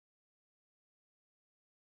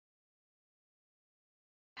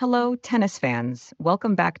Hello, tennis fans.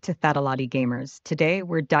 Welcome back to Thadaladi Gamerz. Today,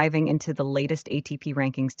 we're diving into the latest ATP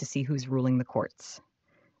rankings to see who's ruling the courts.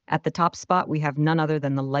 At the top spot, we have none other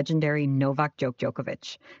than the legendary Novak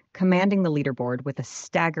Djokovic, commanding the leaderboard with a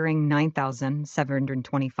staggering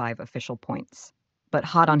 9,725 official points. But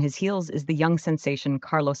hot on his heels is the young sensation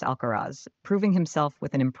Carlos Alcaraz, proving himself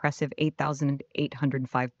with an impressive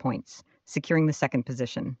 8,805 points, securing the second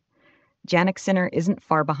position. Jannik Sinner isn't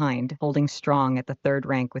far behind, holding strong at the third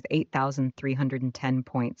rank with 8,310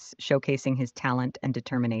 points, showcasing his talent and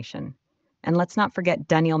determination. And let's not forget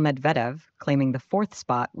Daniil Medvedev, claiming the fourth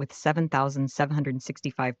spot with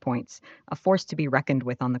 7,765 points, a force to be reckoned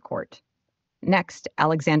with on the court. Next,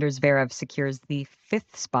 Alexander Zverev secures the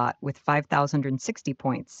fifth spot with 5,060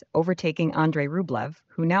 points, overtaking Andrei Rublev,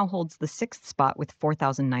 who now holds the sixth spot with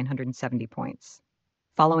 4,970 points.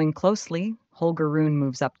 Following closely, Holger Rune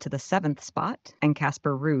moves up to the seventh spot, and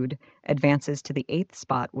Casper Ruud advances to the eighth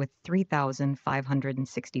spot with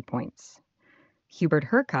 3,560 points. Hubert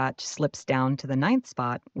Hurkacz slips down to the ninth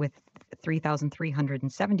spot with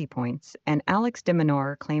 3,370 points, and Alex de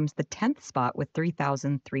Minaur claims the 10th spot with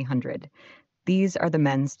 3,300. These are the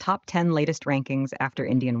men's top 10 latest rankings after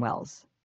Indian Wells.